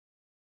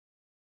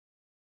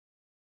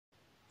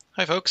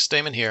Hi folks,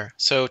 Damon here.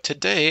 So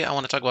today I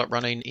want to talk about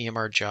running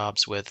EMR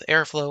jobs with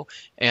Airflow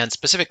and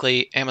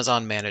specifically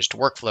Amazon managed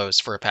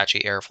workflows for Apache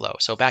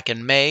Airflow. So back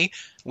in May,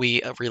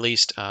 we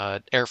released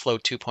Airflow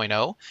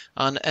 2.0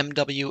 on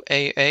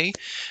MWAA,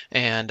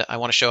 and I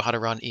want to show how to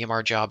run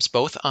EMR jobs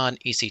both on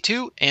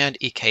EC2 and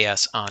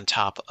EKS on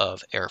top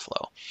of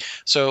Airflow.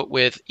 So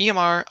with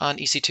EMR on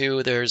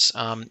EC2, there's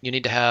you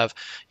need to have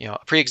a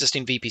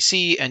pre-existing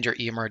VPC and your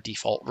EMR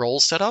default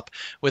roles set up.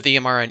 With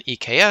EMR and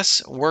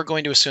EKS, we're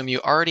going to assume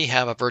you already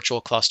have a virtual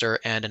cluster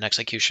and an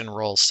execution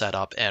role set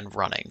up and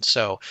running.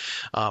 So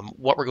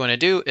what we're going to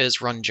do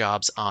is run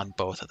jobs on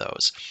both of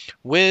those.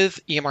 With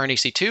EMR and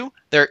EC2,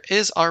 there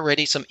is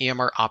already some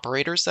EMR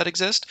operators that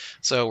exist.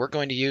 So we're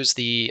going to use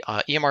the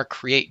EMR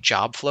create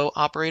job flow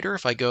operator.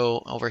 If I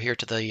go over here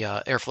to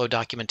the Airflow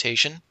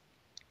documentation,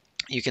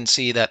 you can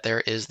see that there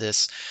is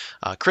this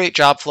create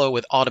job flow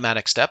with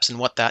automatic steps. And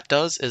what that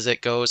does is it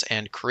goes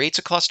and creates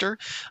a cluster,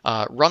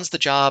 runs the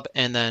job,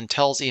 and then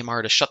tells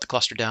EMR to shut the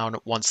cluster down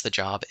once the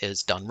job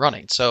is done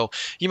running. So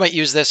you might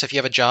use this if you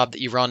have a job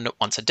that you run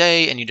once a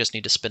day and you just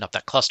need to spin up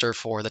that cluster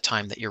for the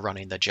time that you're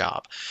running the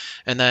job.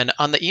 And then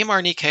on the EMR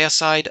and EKS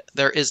side,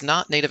 there is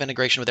not native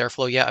integration with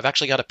Airflow yet. I've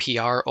actually got a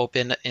PR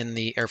open in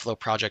the Airflow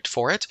project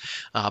for it.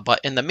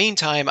 But in the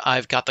meantime,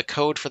 I've got the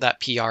code for that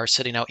PR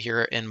sitting out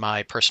here in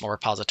my personal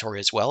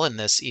repository as well in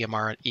this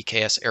EMR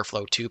EKS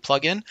Airflow 2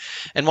 plugin.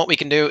 And what we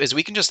can do is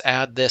we can just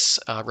add this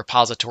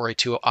repository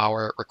to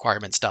our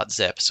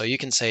requirements.zip. So you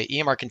can say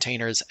EMR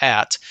containers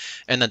at,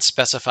 and then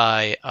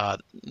specify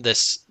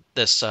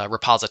this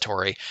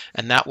repository,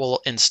 and that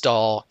will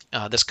install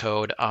this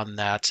code on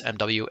that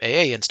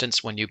MWAA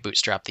instance when you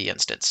bootstrap the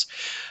instance.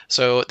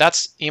 So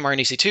that's EMR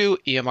and EC2,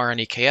 EMR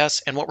and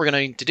EKS, and what we're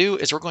going to do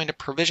is we're going to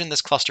provision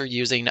this cluster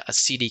using a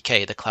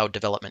CDK, the Cloud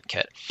Development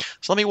Kit.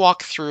 So let me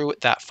walk through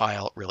that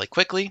file really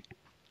quickly.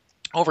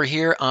 Over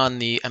here on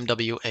the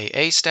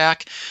MWAA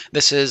stack,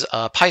 this is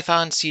a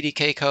Python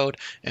CDK code,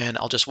 and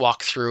I'll just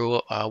walk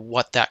through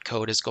what that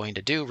code is going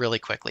to do really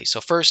quickly. So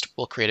first,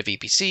 we'll create a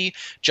VPC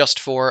just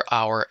for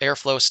our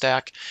Airflow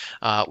stack.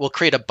 We'll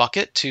create a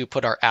bucket to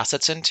put our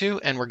assets into,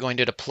 and we're going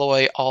to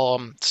deploy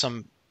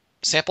some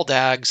sample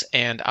DAGs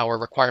and our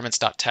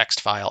requirements.txt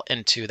file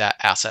into that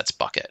assets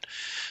bucket.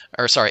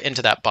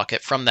 Into that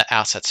bucket from the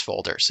assets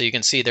folder. So you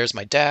can see there's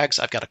my DAGs.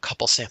 I've got a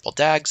couple sample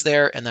DAGs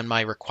there, and then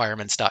my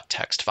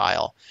requirements.txt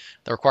file.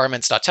 The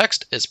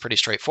requirements.txt is pretty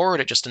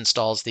straightforward. It just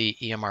installs the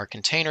EMR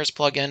containers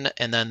plugin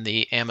and then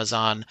the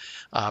Amazon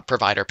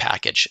provider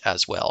package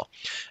as well.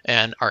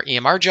 And our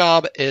EMR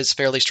job is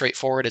fairly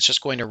straightforward. It's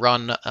just going to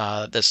run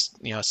this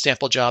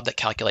sample job that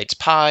calculates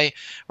pi.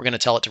 We're going to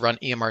tell it to run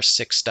EMR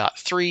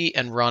 6.3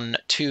 and run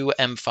 2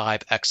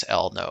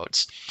 M5XL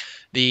nodes.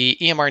 The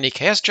EMR and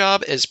EKS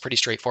job is pretty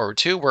straightforward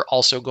too. We're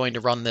also going to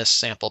run this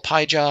sample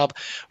pi job.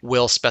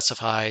 We'll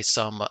specify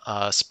some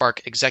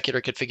Spark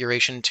executor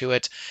configuration to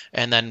it.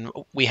 And then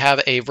we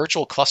have a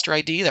virtual cluster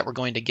ID that we're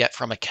going to get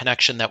from a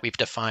connection that we've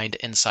defined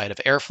inside of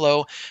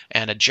Airflow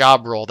and a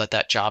job role that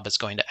that job is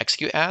going to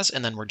execute as.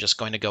 And then we're just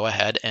going to go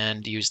ahead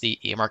and use the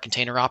EMR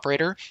container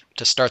operator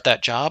to start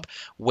that job,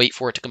 wait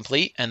for it to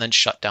complete, and then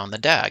shut down the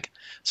DAG.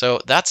 So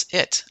that's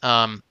it.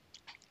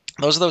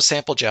 Those are those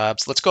sample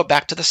jobs. Let's go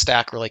back to the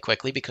stack really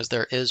quickly because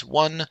there is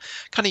one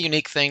kind of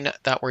unique thing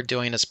that we're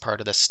doing as part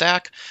of the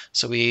stack.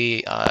 So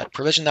we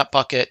provision that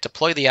bucket,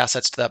 deploy the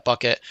assets to that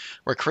bucket.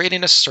 We're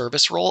creating a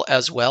service role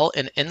as well.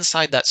 And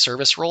inside that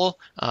service role,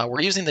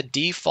 we're using the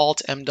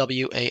default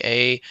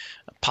MWAA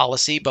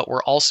policy, but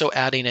we're also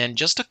adding in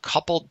just a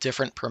couple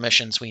different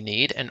permissions we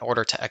need in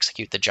order to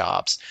execute the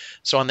jobs.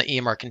 So on the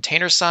EMR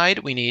container side,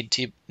 we need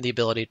the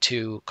ability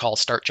to call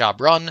start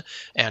job run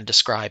and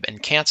describe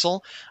and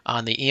cancel.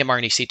 On the EMR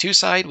and EC2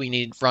 side, we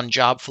need run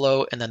job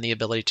flow and then the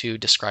ability to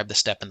describe the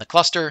step in the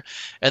cluster.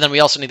 And then we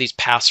also need these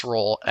pass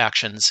role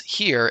actions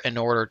here in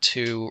order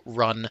to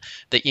run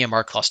the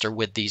EMR cluster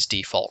with these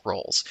default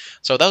roles.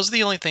 So those are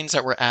the only things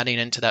that we're adding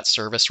into that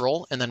service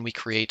role. And then we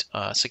create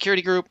a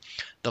security group,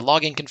 the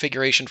login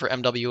configuration for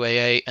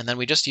MWAA, and then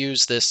we just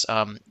use this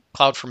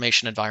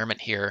CloudFormation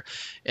environment here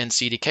in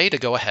CDK to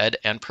go ahead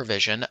and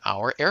provision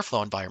our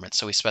Airflow environment.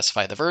 So we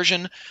specify the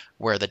version,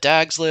 where the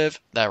DAGs live,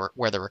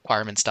 where the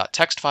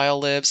requirements.txt file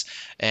lives,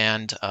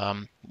 and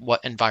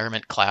what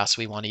environment class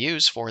we want to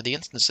use for the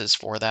instances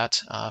for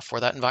that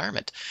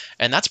environment.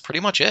 And that's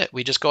pretty much it.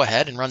 We just go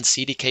ahead and run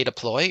CDK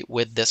deploy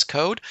with this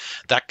code.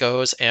 That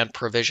goes and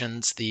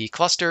provisions the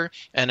cluster,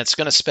 and it's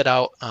going to spit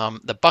out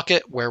the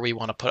bucket where we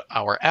want to put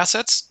our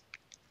assets,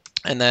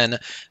 and then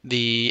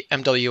the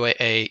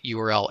MWAA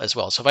URL as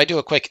well. So if I do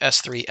a quick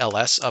S3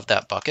 ls of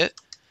that bucket,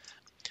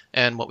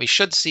 and what we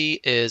should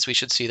see is we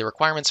should see the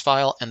requirements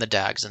file and the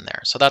DAGs in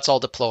there. So that's all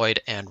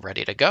deployed and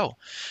ready to go.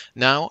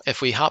 Now, if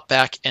we hop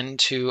back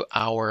into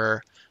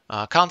our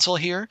console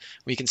here,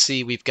 we can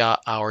see we've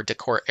got our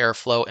Decor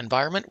Airflow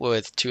environment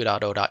with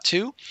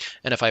 2.0.2.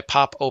 And if I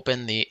pop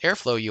open the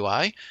Airflow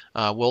UI,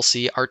 we'll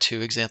see our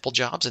 2 example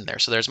jobs in there.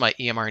 So there's my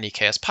EMR and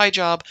EKS Pi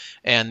job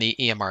and the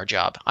EMR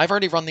job. I've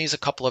already run these a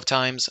couple of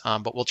times,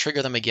 but we'll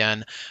trigger them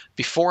again.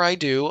 Before I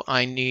do,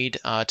 I need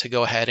to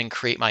go ahead and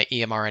create my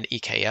EMR and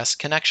EKS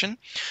connection.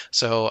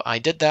 So I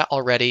did that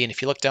already, and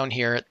if you look down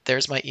here,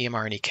 there's my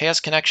EMR and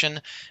EKS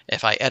connection.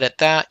 If I edit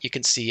that, you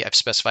can see I've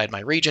specified my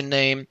region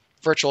name,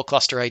 virtual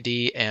cluster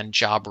ID, and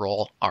job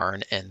role are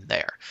in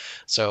there.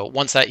 So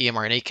once that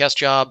EMR and EKS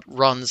job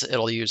runs,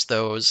 it'll use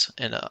those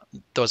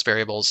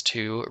variables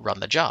to run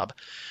the job.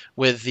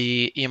 With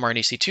the EMR and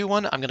EC2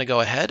 one, I'm going to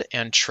go ahead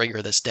and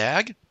trigger this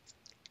DAG.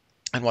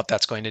 And what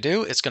that's going to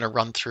do, it's going to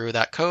run through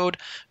that code,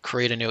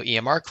 create a new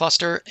EMR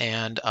cluster,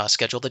 and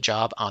schedule the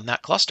job on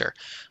that cluster.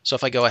 So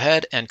if I go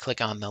ahead and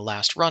click on the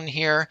last run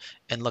here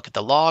and look at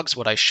the logs,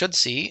 what I should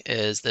see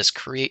is this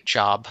create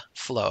job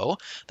flow.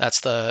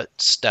 That's the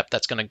step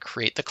that's going to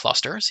create the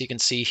cluster. So you can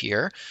see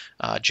here,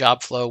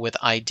 job flow with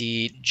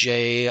ID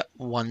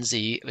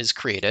J1Z is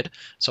created.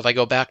 So if I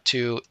go back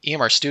to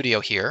EMR Studio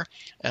here,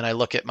 and I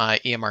look at my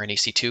EMR and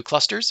EC2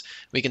 clusters,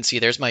 we can see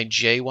there's my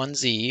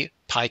J1Z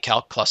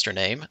PyCalc cluster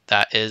name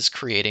that is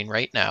creating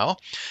right now.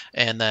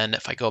 And then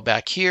if I go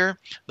back here,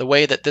 the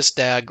way that this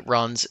DAG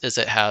runs is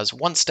it has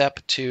one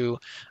step to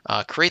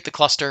create the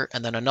cluster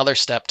and then another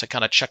step to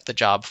kind of check the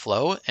job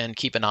flow and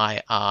keep an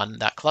eye on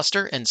that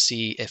cluster and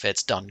see if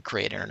it's done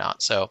creating or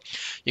not. So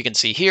you can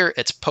see here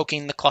it's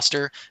poking the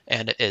cluster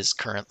and it is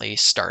currently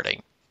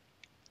starting.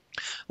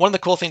 One of the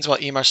cool things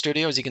about EMR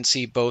Studio is you can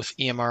see both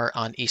EMR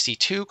on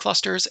EC2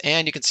 clusters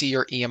and you can see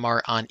your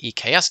EMR on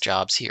EKS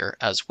jobs here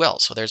as well.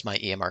 So there's my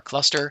EMR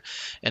cluster,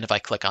 and if I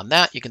click on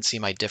that, you can see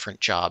my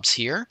different jobs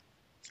here.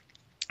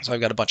 So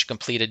I've got a bunch of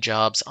completed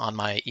jobs on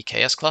my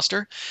EKS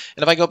cluster.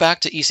 And if I go back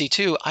to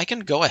EC2, I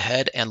can go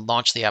ahead and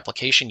launch the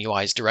application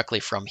UIs directly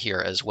from here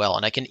as well.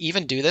 And I can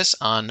even do this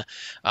on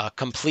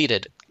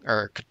completed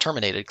or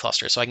terminated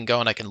clusters. So I can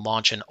go and I can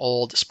launch an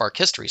old Spark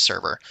history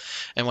server.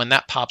 And when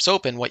that pops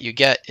open, what you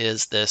get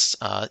is this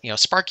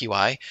Spark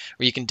UI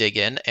where you can dig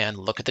in and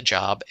look at the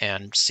job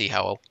and see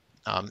how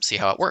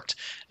it worked.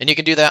 And you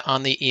can do that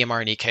on the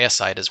EMR and EKS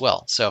side as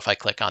well. So if I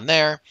click on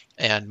there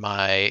and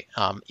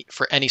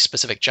for any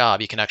specific job,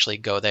 you can actually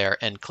go there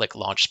and click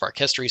Launch Spark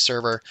History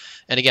Server.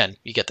 And again,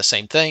 you get the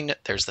same thing.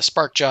 There's the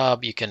Spark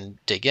job. You can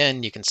dig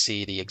in. You can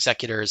see the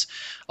executors,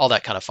 all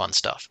that kind of fun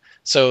stuff.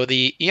 So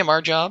the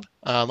EMR job,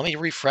 let me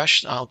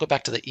refresh. I'll go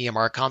back to the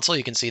EMR console.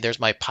 You can see there's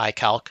my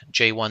PyCalc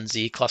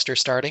J1Z cluster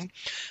starting.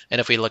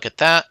 And if we look at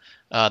that,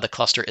 the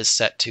cluster is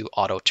set to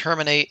auto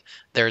terminate.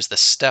 There's the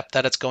step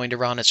that it's going to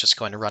run. It's just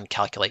going to run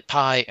calculate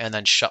pi and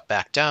then shut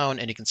back down.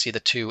 And you can see the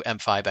 2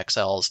 M5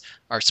 XLs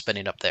are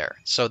spinning up there.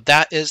 So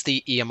that is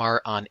the EMR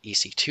on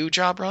EC2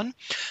 job run.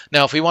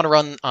 Now, if we want to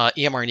run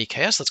EMR and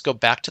EKS, let's go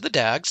back to the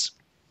DAGs.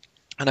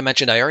 And I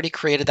mentioned I already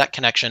created that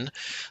connection.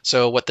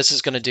 So what this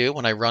is going to do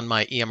when I run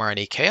my EMR and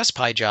EKS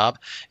Pi job,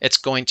 it's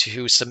going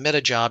to submit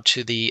a job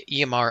to the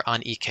EMR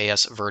on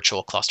EKS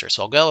virtual cluster.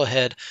 So I'll go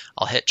ahead,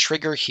 I'll hit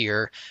trigger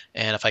here,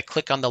 and if I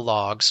click on the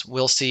logs,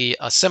 we'll see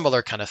a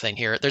similar kind of thing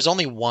here. There's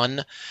only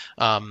one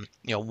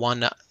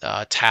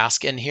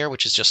task in here,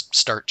 which is just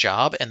start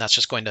job, and that's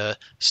just going to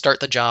start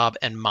the job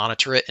and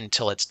monitor it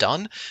until it's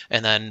done,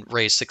 and then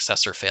raise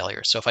success or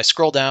failure. So if I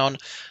scroll down,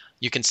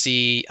 you can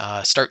see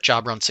start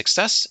job run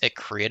success. It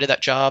created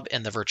that job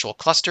in the virtual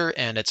cluster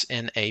and it's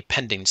in a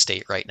pending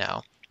state right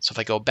now. So if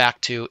I go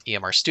back to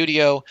EMR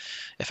Studio,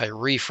 if I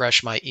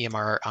refresh my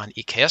EMR on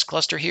EKS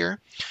cluster here,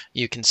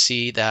 you can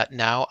see that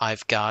now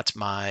I've got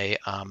my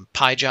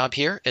Pi job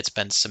here. It's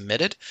been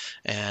submitted.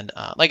 And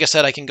like I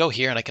said, I can go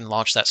here and I can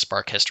launch that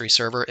Spark history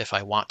server if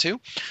I want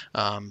to.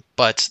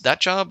 But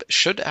that job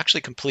should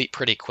actually complete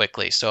pretty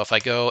quickly. So if I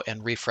go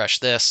and refresh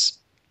this,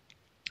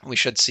 we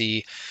should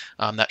see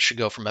that should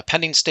go from a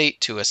pending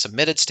state to a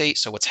submitted state.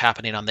 So what's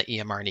happening on the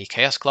EMR and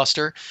EKS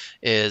cluster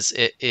is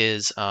it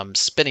is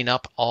spinning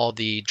up all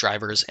the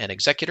drivers and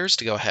executors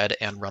to go ahead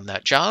and run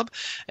that job.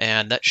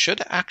 And that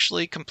should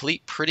actually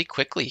complete pretty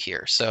quickly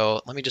here.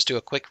 So let me just do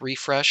a quick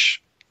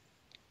refresh.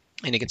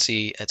 And you can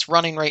see it's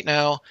running right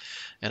now.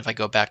 And if I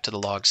go back to the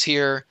logs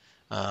here,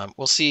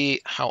 we'll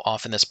see how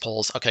often this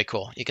pulls. Okay,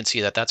 cool. You can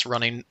see that that's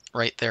running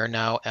right there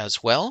now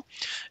as well.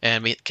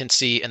 And we can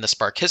see in the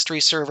Spark history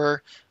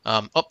server,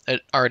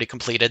 it already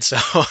completed. So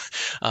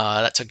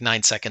that took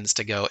 9 seconds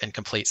to go and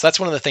complete. So that's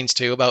one of the things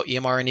too about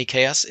EMR and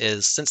EKS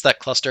is since that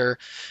cluster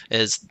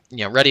is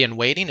ready and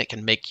waiting, it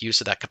can make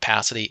use of that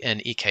capacity in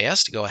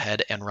EKS to go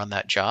ahead and run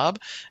that job.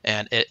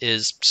 And it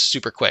is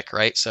super quick,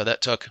 right? So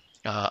that took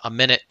a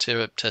minute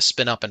to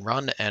spin up and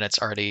run, and it's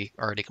already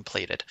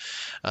completed.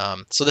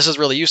 So this is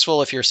really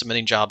useful if you're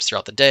submitting jobs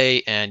throughout the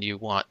day and you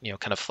want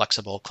kind of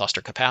flexible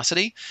cluster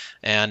capacity.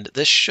 And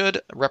this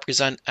should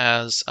represent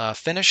as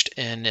finished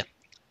in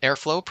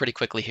Airflow pretty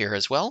quickly here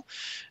as well.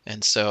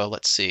 And so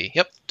let's see.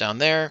 Yep, down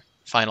there.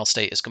 Final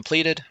state is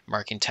completed,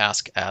 marking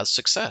task as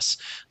success.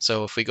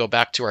 So if we go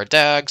back to our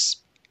DAGs,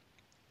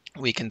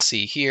 we can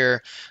see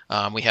here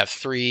we have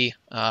 3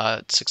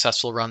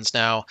 successful runs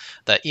now.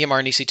 The EMR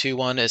and EC2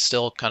 one is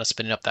still kind of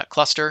spinning up that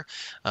cluster.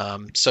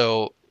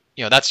 So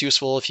that's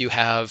useful if you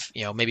have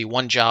maybe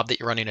one job that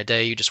you're running a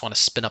day. You just want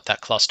to spin up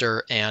that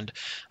cluster and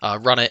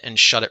run it and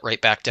shut it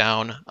right back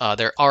down.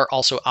 There are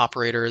also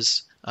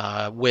operators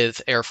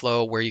with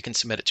Airflow where you can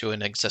submit it to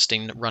an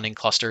existing running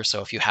cluster.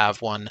 So if you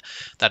have one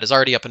that is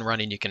already up and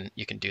running, you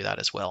can do that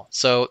as well.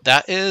 So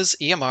that is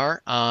EMR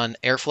on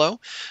Airflow.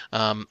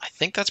 I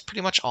think that's pretty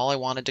much all I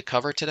wanted to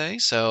cover today.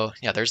 So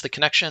yeah, there's the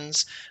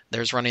connections,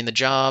 there's running the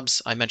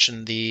jobs. I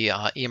mentioned the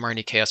EMR and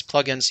EKS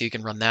plugin, so you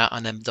can run that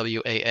on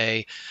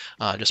MWAA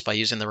just by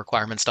using the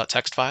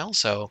requirements.txt file.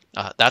 So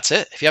that's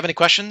it. If you have any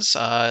questions,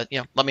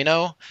 let me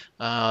know,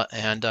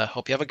 and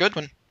hope you have a good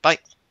one. Bye.